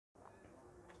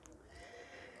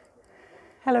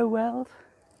Hello world,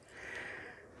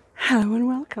 hello and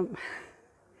welcome.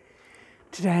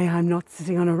 Today I'm not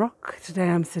sitting on a rock, today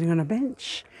I'm sitting on a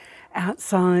bench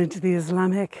outside the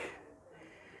Islamic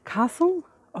castle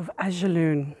of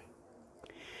Ajloun.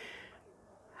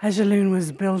 Ajloun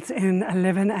was built in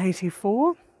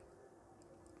 1184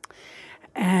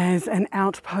 as an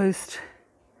outpost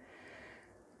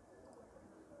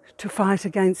to fight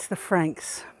against the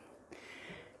Franks.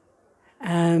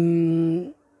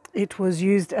 It was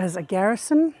used as a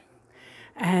garrison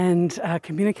and a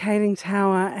communicating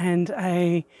tower and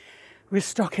a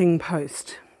restocking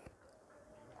post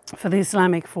for the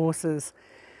Islamic forces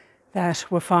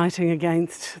that were fighting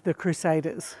against the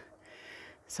Crusaders.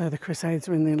 So the Crusades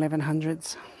were in the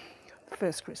 1100s, the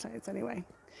first Crusades anyway.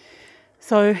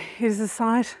 So it is a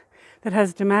site that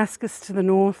has Damascus to the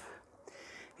north.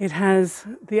 It has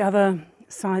the other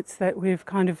sites that we've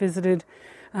kind of visited,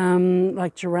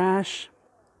 like Jerash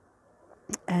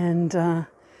and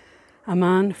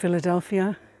Amman,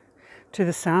 Philadelphia, to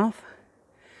the south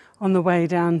on the way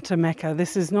down to Mecca.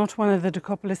 This is not one of the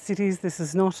Decapolis cities. This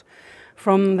is not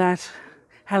from that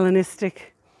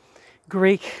Hellenistic,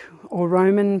 Greek or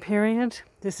Roman period.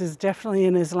 This is definitely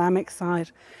an Islamic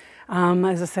site.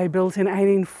 As I say, built in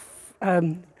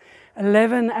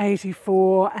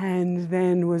 1184 and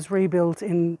then was rebuilt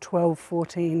in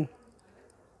 1214.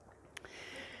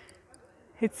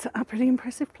 It's a pretty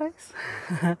impressive place.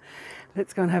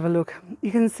 Let's go and have a look.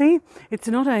 You can see it's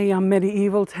not a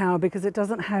medieval tower because it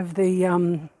doesn't have the,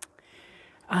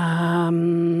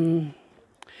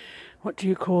 what do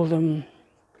you call them?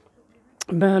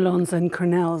 Merlons and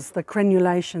crenelles, the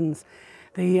crenulations,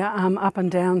 the up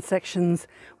and down sections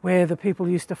where the people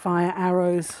used to fire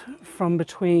arrows from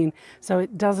between. So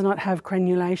it does not have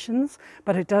crenulations,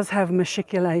 but it does have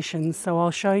machiculations. So I'll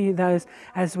show you those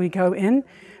as we go in,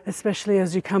 especially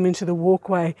as you come into the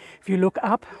walkway. If you look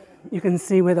up, you can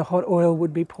see where the hot oil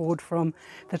would be poured from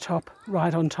the top,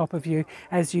 right on top of you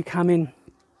as you come in.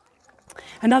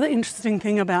 Another interesting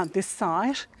thing about this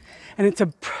site, and it's a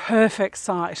perfect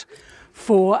site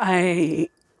for a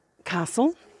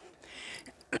castle,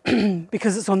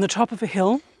 because it's on the top of a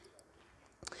hill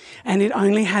and it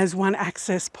only has one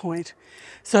access point.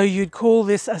 So you'd call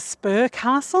this a spur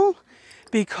castle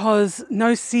because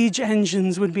no siege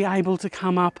engines would be able to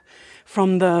come up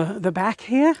from the back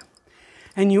here,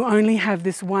 and you only have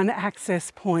this one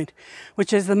access point,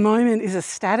 which at the moment is a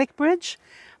static bridge,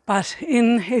 but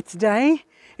in its day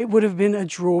it would have been a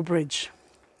drawbridge.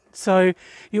 So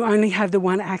you only have the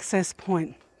one access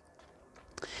point.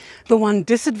 The one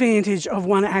disadvantage of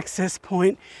one access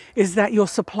point is that your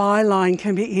supply line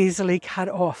can be easily cut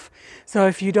off. So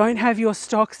if you don't have your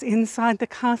stocks inside the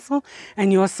castle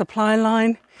and your supply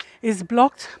line is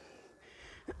blocked,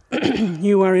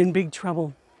 you are in big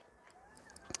trouble.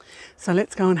 So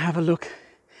let's go and have a look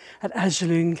at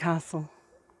Ajloun Castle.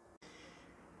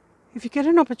 If you get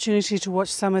an opportunity to watch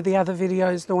some of the other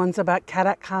videos, the ones about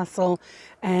Kadak Castle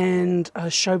and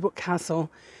Shobuk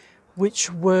Castle,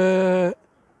 which were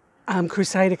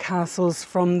Crusader castles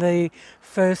from the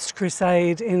First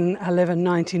Crusade in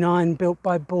 1199, built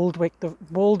by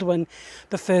Baldwin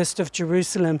the First of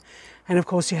Jerusalem. And of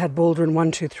course you had Baldwin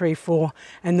 1, 2, 3, 4.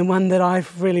 And the one that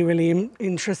I've really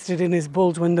interested in is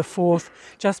Baldwin the Fourth,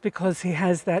 just because he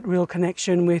has that real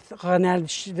connection with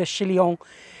Reynald de Chillon.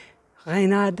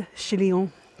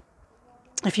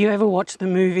 If you ever watch the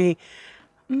movie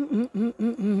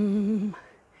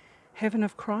Heaven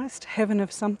of Christ, Heaven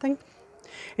of something,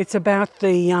 it's about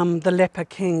the leper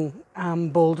king,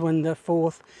 Baldwin the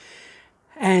Fourth,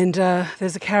 and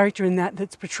there's a character in that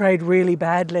that's portrayed really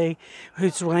badly,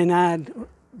 who's Reynard.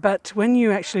 But when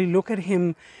you actually look at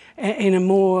him in a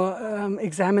more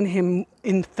examine him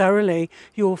in thoroughly,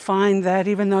 you'll find that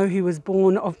even though he was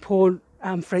born of poor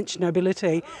French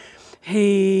nobility,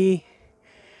 he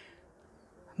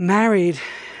married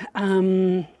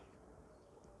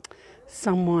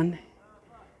someone.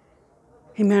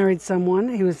 He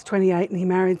was 28 and he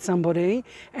married somebody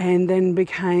and then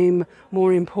became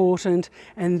more important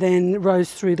and then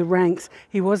rose through the ranks.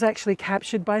 He was actually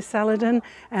captured by Saladin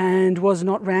and was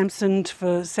not ransomed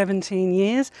for 17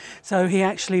 years. So he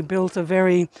actually built a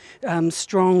very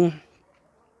strong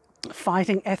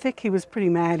fighting ethic. He was pretty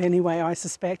mad anyway, I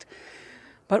suspect.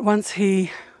 But once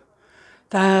the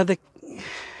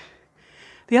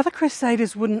other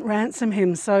Crusaders wouldn't ransom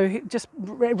him, so just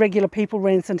regular people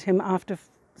ransomed him after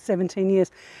 17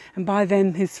 years. And by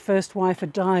then his first wife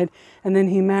had died, and then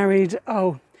he married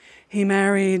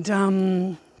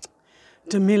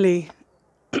Demilly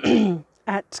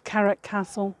at Carrick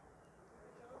Castle.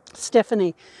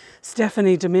 Stephanie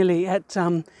Demilly at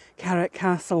Carrick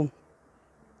Castle.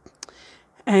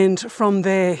 And from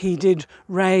there he did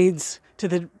raids to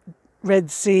the Red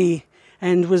Sea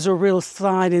and was a real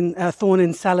thorn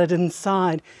in Saladin's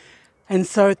side. And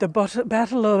so at the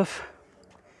Battle of,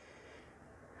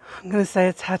 I'm going to say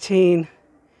it's Hattin,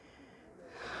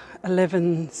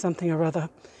 11 something or other,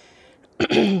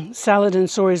 Saladin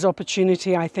saw his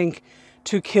opportunity, I think,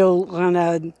 to kill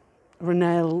Renaud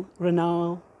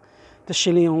the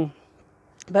Chilion.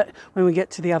 But when we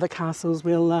get to the other castles,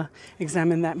 we'll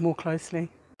examine that more closely.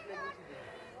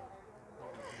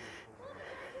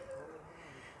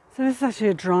 So this is actually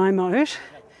a dry moat,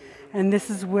 and this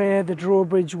is where the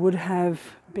drawbridge would have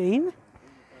been.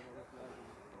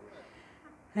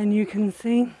 And you can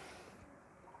see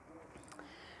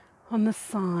on the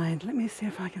side, let me see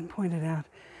if I can point it out,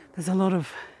 there's a lot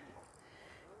of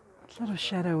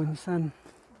shadow and sun,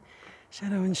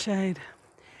 shadow and shade.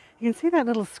 You can see that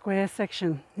little square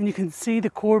section, and you can see the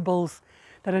corbels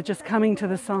that are just coming to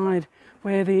the side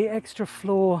where the extra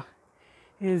floor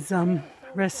is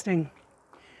resting.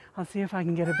 I'll see if I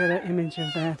can get a better image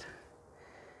of that.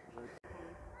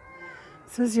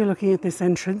 So as you're looking at this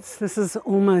entrance, this is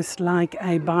almost like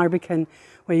a barbican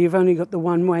where you've only got the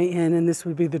one way in, and this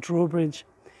would be the drawbridge.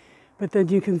 But then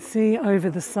you can see over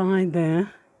the side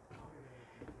there,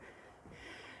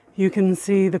 you can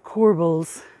see the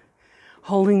corbels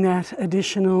holding that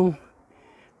additional,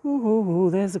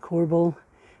 there's a corbel.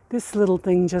 This little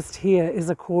thing just here is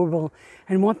a corbel.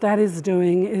 And what that is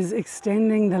doing is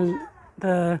extending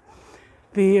the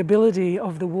ability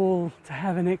of the wall to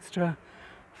have an extra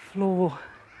floor.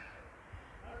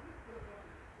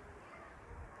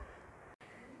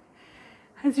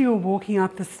 As you're walking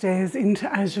up the stairs into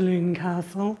Ajloun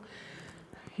Castle,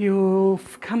 you'll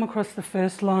come across the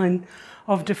first line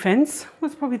of defence. Well,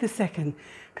 it's probably the second,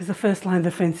 because the first line of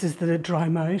defence is the dry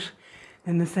moat,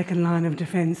 and the second line of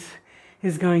defence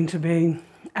is going to be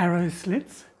arrow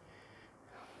slits.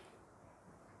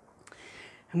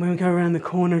 And when we go around the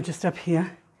corner just up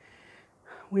here,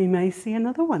 we may see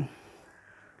another one.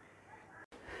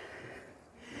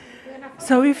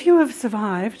 So if you have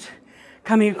survived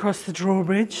coming across the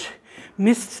drawbridge,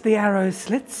 missed the arrow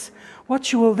slits,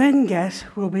 what you will then get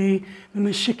will be the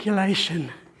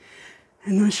matriculation.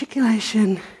 And the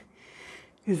matriculation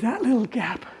is that little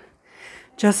gap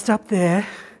just up there.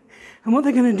 And what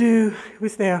they're going to do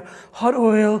with their hot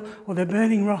oil or their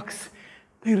burning rocks,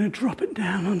 they're going to drop it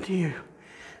down onto you.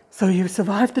 So you've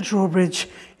survived the drawbridge,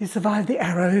 you survived the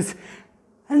arrows,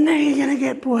 and then you're going to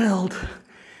get boiled.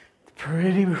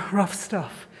 Pretty rough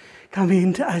stuff coming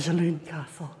into Ajloun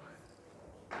Castle.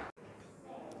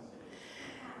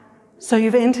 So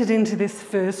you've entered into this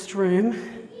first room,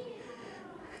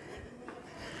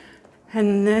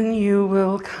 and then you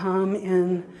will come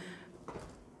in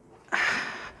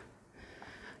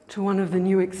to one of the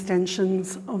new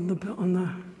extensions on the.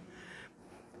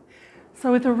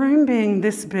 So with the room being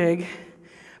this big,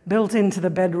 built into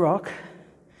the bedrock,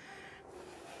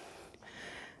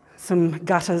 some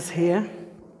gutters here,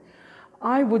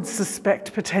 I would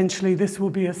suspect potentially this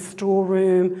will be a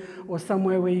storeroom or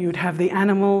somewhere where you'd have the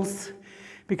animals,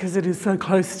 because it is so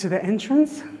close to the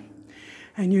entrance,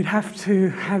 and you'd have to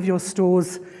have your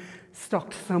stores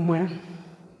stocked somewhere.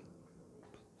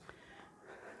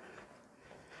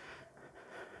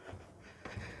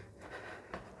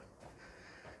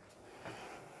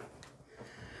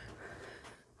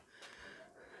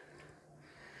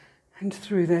 And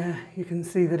through there, you can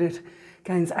see that it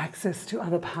gains access to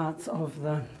other parts of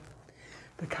the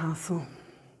castle.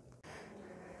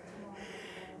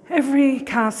 Every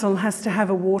castle has to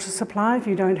have a water supply. If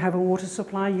you don't have a water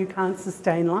supply, you can't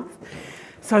sustain life.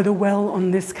 So the well on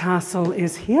this castle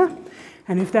is here.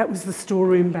 And if that was the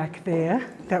storeroom back there,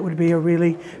 that would be a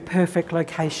really perfect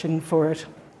location for it.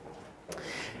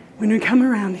 When we come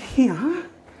around here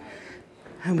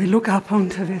and we look up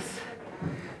onto this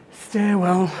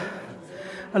stairwell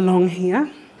along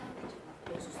here,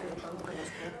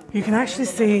 you can actually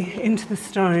see into the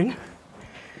stone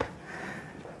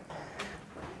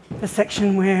the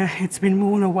section where it's been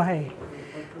worn away.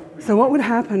 So what would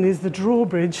happen is the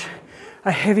drawbridge,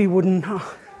 a heavy wooden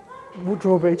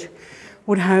drawbridge,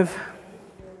 would have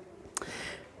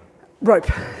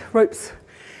ropes,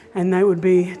 and they would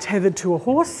be tethered to a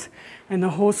horse, and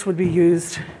the horse would be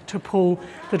used to pull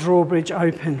the drawbridge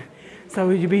open.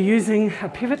 So you'd be using a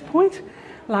pivot point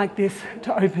like this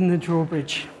to open the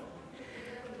drawbridge.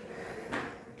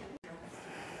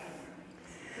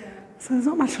 So there's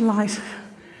not much light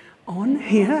on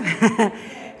here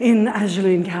in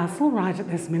Ajloun Castle right at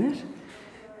this minute.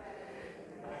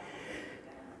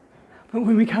 But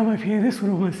when we come up here, this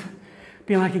would almost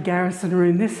be like a garrison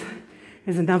room. This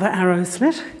is another arrow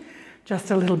slit, just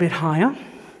a little bit higher.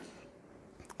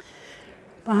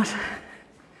 But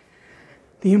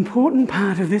the important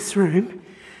part of this room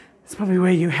is probably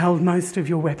where you held most of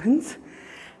your weapons.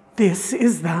 This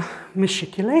is the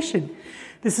matriculation.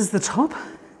 This is the top.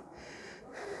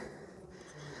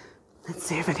 Let's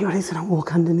see if anybody's going to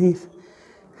walk underneath.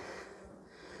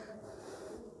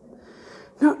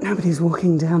 No, nobody's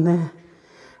walking down there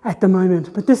at the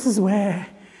moment, but this is where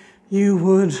you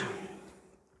would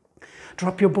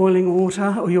drop your boiling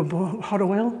water or your hot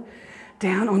oil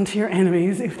down onto your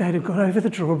enemies if they'd have got over the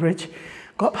drawbridge,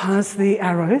 got past the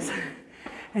arrows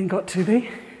and got to the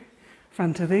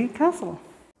front of the castle.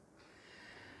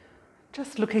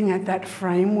 Just looking at that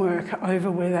framework over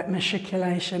where that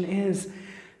matriculation is,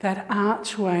 that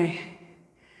archway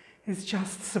is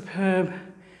just superb,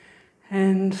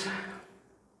 and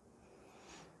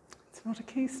it's not a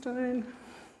keystone,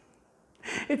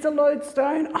 it's a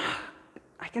lodestone. Oh,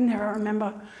 I can never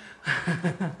remember.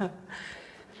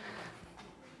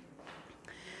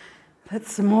 That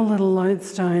small little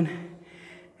lodestone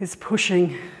is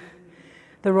pushing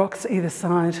the rocks either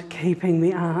side, keeping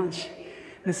the arch.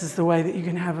 This is the way that you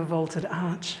can have a vaulted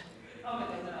arch.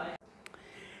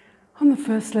 On the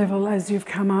first level, as you've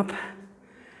come up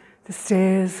the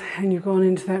stairs and you've gone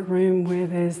into that room where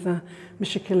there's the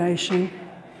matriculation,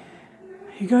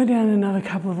 you go down another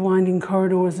couple of winding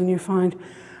corridors and you find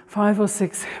 5 or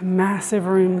 6 massive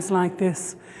rooms like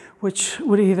this, which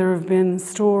would either have been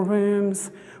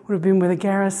storerooms, would have been where the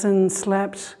garrison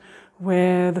slept,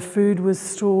 where the food was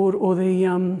stored, or the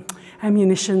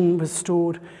ammunition was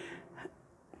stored.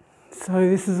 So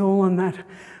this is all on that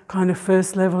kind of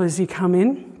first level as you come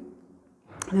in.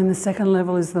 And then the second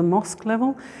level is the mosque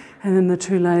level, and then the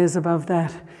 2 layers above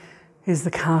that is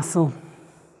the castle.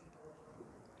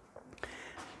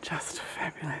 Just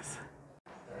fabulous.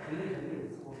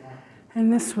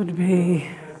 And this would be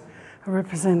a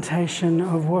representation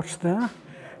of what the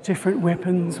different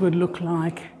weapons would look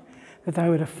like that they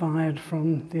would have fired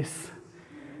from this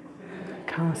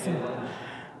castle.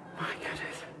 My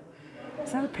goodness.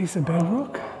 Is that a piece of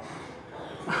bedrock?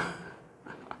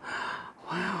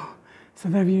 Wow. So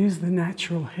they've used the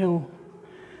natural hill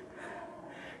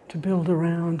to build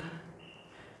around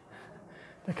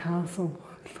the castle.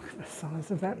 Look at the size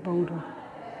of that boulder.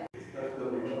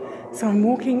 So I'm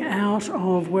walking out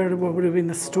of what would have been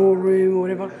the storeroom or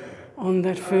whatever on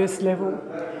that first level,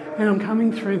 and I'm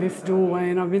coming through this doorway,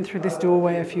 and I've been through this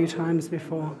doorway a few times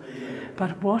before.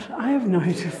 But what I have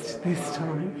noticed this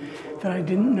time that I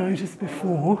didn't notice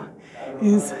before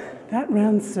is that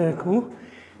round circle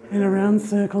and a round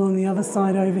circle on the other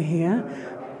side over here,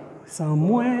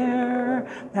 somewhere,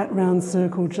 that round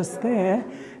circle just there,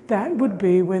 that would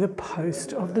be where the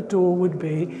post of the door would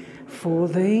be for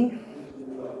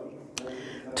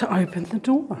to open the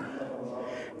door.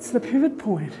 It's the pivot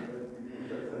point.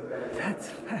 That's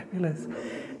fabulous.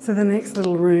 So the next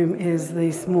little room is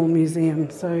the small museum,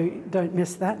 so don't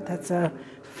miss that. That's a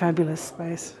fabulous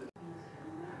space.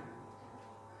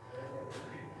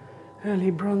 Early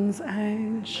Bronze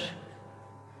Age.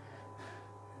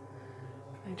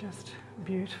 They're just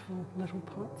beautiful little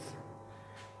pots.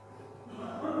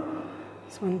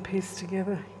 It's one piece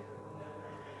together.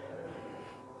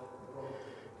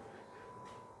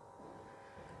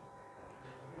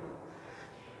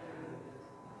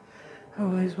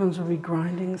 Oh, these ones will be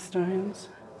grinding stones.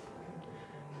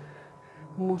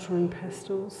 Mortar and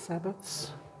pestles,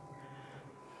 sabots.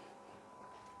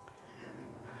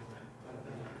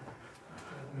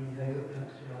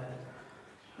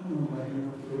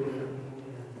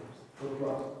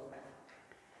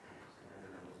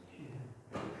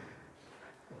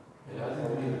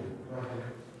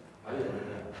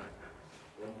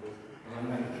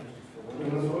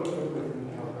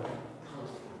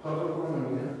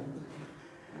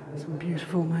 Some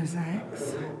beautiful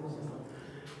mosaics.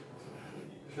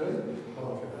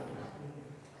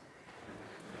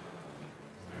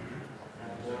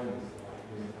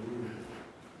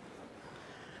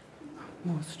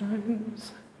 More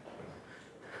stones.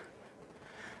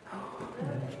 Oh.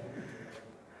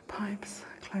 Pipes,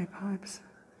 clay pipes.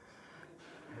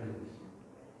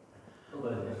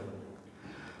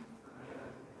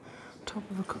 Top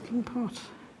of a cooking pot.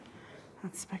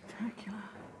 That's spectacular.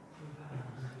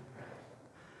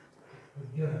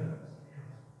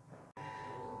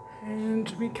 And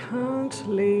we can't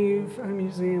leave a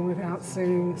museum without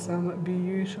seeing some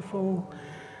beautiful,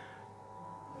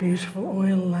 beautiful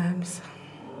oil lamps.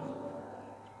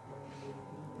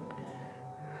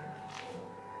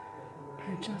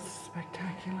 They're just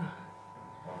spectacular.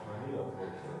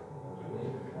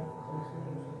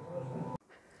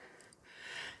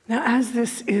 Now, as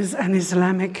this is an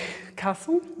Islamic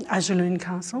castle, Ajloun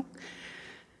Castle,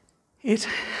 it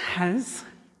has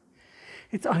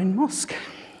its own mosque.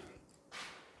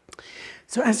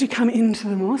 So as you come into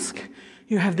the mosque,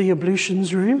 you have the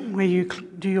ablutions room where you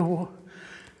do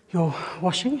your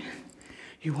washing.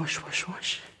 You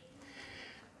wash.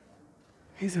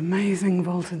 These amazing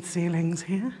vaulted ceilings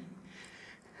here.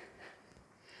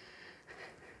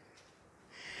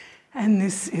 And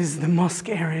this is the mosque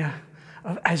area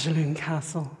of Ajloun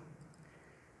Castle.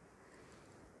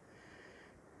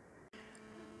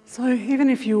 So even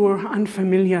if you were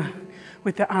unfamiliar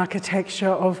with the architecture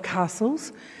of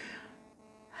castles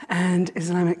and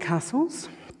Islamic castles,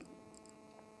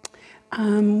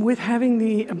 with having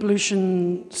the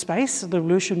ablution space, the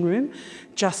ablution room,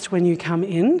 just when you come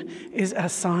in, is a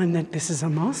sign that this is a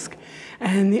mosque.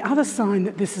 And the other sign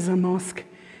that this is a mosque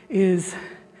is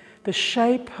the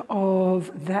shape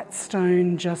of that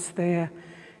stone just there.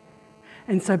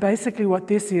 And so basically what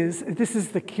this is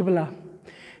the Qibla.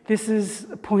 This is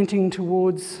pointing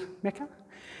towards Mecca,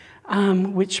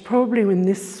 which probably when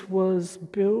this was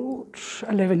built,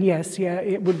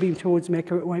 it would be towards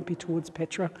Mecca, it won't be towards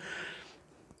Petra.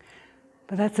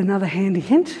 But that's another handy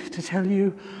hint to tell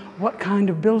you what kind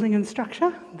of building and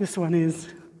structure this one is.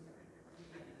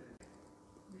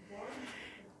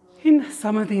 In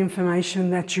some of the information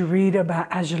that you read about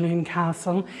Ajloun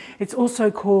Castle, it's also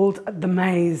called the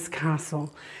Maze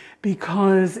Castle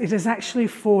because it is actually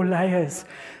 4 layers.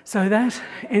 So that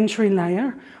entry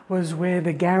layer was where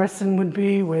the garrison would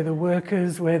be, where the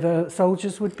workers, where the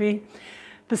soldiers would be.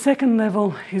 The second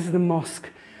level is the mosque,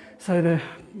 so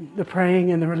the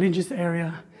praying and the religious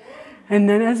area. And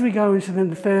then as we go into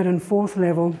the third and fourth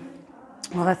level,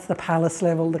 well, that's the palace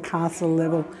level, the castle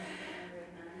level.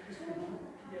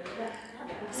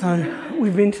 So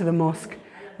we've been to the mosque,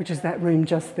 which is that room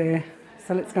just there.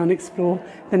 So let's go and explore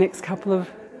the next couple of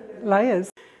layers.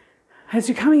 As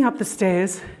you're coming up the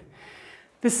stairs,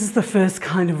 this is the first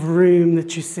kind of room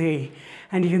that you see.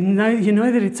 And you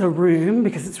know that it's a room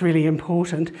because it's really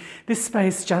important. This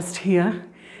space just here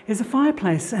is a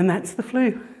fireplace, and that's the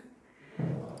flue.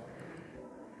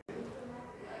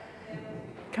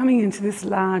 Coming into this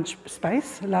large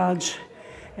space, large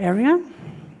area,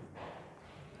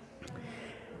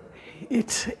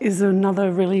 it is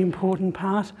another really important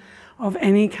part of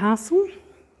any castle.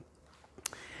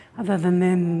 Other than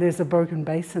then, there's a broken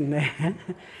basin there.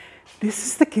 This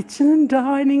is the kitchen and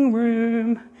dining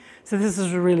room. So this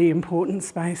is a really important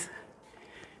space.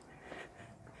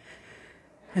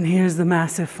 And here's the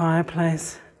massive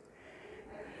fireplace.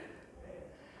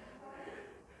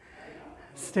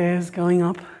 Stairs going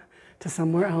up to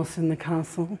somewhere else in the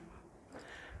castle.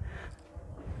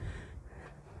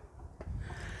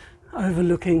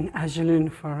 Overlooking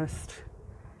Ajloun Forest.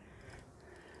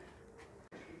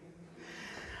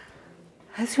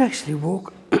 As you actually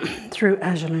walk through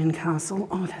Ajloun Castle,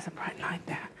 oh, there's a bright light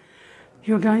there.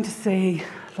 You're going to see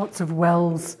lots of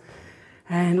wells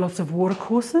and lots of water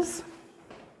courses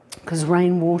because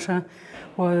rainwater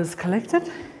was collected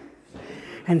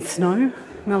and snow,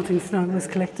 melting snow was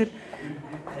collected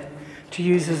to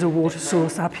use as a water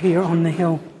source up here on the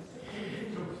hill.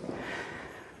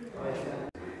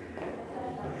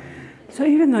 So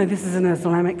even though this is an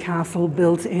Islamic castle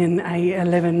built in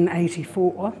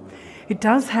 1184, it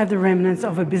does have the remnants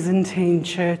of a Byzantine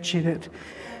church in it.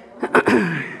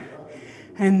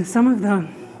 And some of the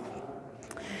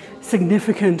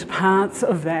significant parts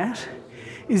of that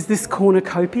is this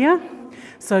cornucopia.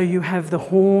 So you have the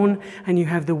horn and you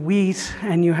have the wheat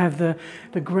and you have the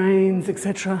grains,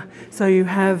 etc. So you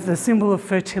have the symbol of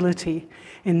fertility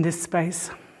in this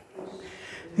space.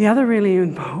 The other really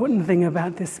important thing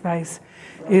about this space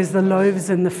is the loaves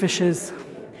and the fishes.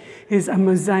 Is a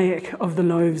mosaic of the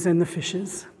loaves and the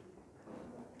fishes.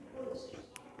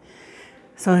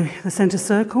 So the centre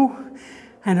circle,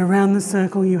 and around the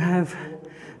circle you have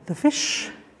the fish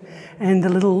and the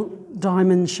little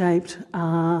diamond-shaped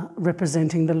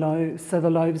representing the loaves, so the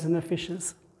loaves and the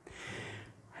fishes.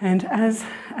 And as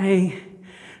a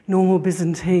normal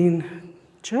Byzantine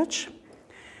church,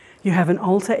 you have an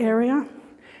altar area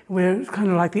where it's kind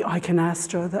of like the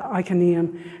iconastra, the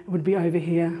iconium would be over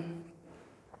here,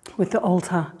 with the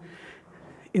altar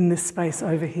in this space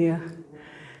over here.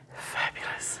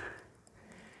 Fabulous.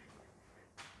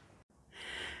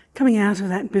 Coming out of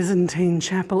that Byzantine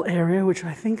chapel area, which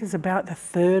I think is about the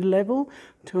 3rd level,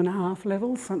 2.5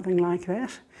 levels, something like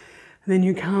that. And then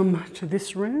you come to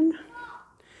this room,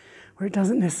 where it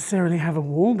doesn't necessarily have a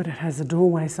wall, but it has a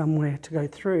doorway somewhere to go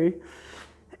through.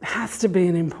 It has to be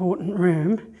an important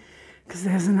room, because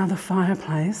there's another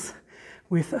fireplace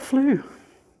with a flue.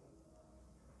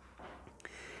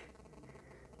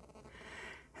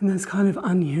 And there's kind of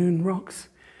unhewn rocks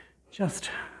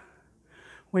just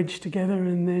wedged together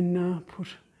and then put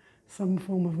some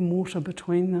form of mortar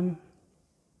between them.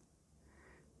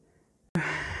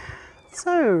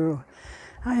 So,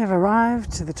 I have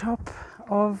arrived to the top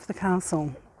of the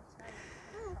castle.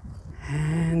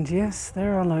 And yes,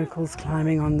 there are locals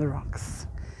climbing on the rocks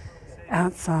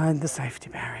outside the safety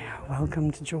barrier.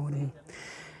 Welcome to Jordan.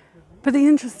 But the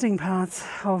interesting part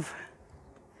of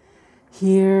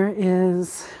here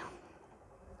is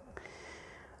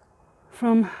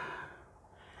from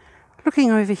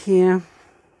looking over here,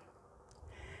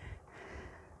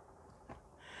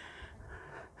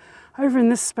 over in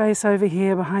this space over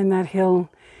here behind that hill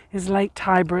is Lake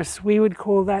Tigris. We would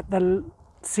call that the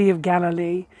Sea of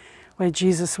Galilee, where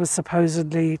Jesus was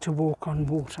supposedly to walk on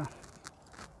water.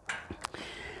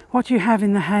 What you have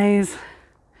in the haze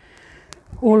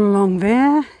all along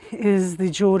there is the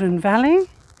Jordan Valley,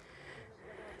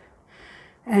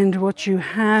 and what you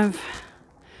have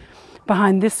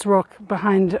behind this rock,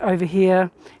 behind over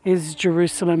here, is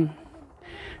Jerusalem,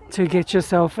 to get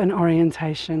yourself an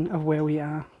orientation of where we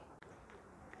are.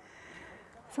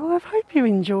 So I hope you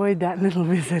enjoyed that little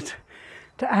visit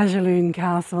to Ajloun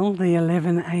Castle, the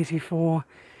 1184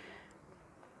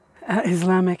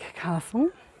 Islamic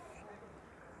castle.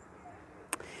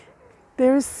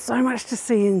 There is so much to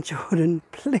see in Jordan.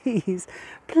 Please,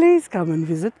 please come and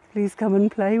visit. Please come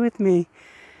and play with me.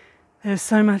 There's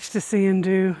so much to see and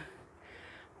do.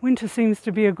 Winter seems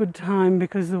to be a good time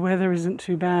because the weather isn't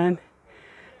too bad.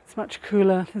 It's much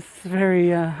cooler. This is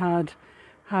very hard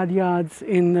yards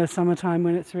in the summertime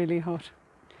when it's really hot.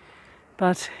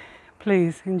 But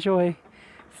please enjoy.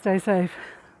 Stay safe.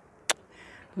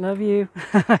 Love you.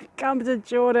 Come to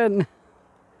Jordan.